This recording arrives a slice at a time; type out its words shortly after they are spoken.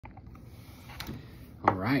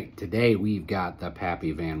right, today we've got the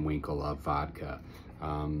Pappy Van Winkle of vodka.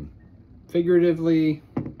 Figuratively,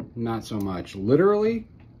 not so much. Literally,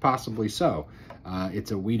 possibly so.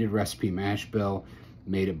 It's a wheated recipe mash bill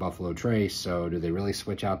made at Buffalo Trace. So do they really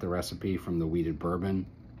switch out the recipe from the wheated bourbon?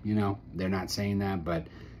 You know, they're not saying that, but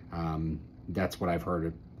that's what I've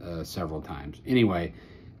heard several times. Anyway,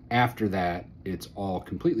 after that, it's all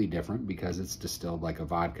completely different because it's distilled like a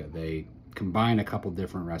vodka. They combine a couple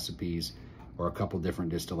different recipes or a couple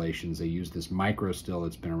different distillations. They use this micro still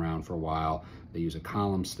that's been around for a while. They use a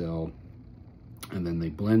column still, and then they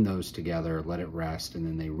blend those together, let it rest, and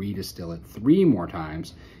then they redistill it 3 more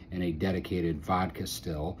times in a dedicated vodka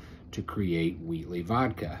still to create Wheatley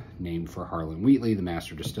Vodka, named for Harlan Wheatley, the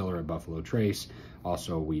master distiller at Buffalo Trace,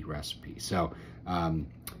 also a wheat recipe. So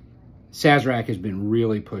Sazerac has been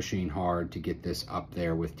really pushing hard to get this up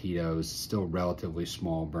there with Tito's. Still relatively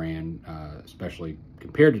small brand, especially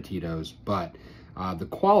compared to Tito's, but the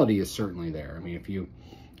quality is certainly there. I mean, if you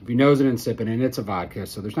nose it and sip it, and it's a vodka,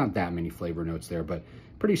 so there's not that many flavor notes there, but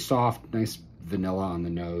pretty soft, nice vanilla on the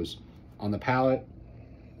nose. On the palate,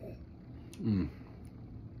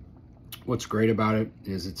 what's great about it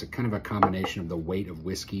is it's a kind of a combination of the weight of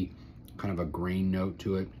whiskey, kind of a grain note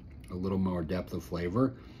to it, a little more depth of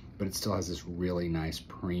flavor, but it still has this really nice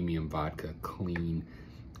premium vodka, clean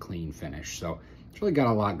finish. So it's really got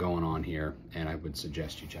a lot going on here, and I would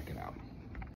suggest you check it out.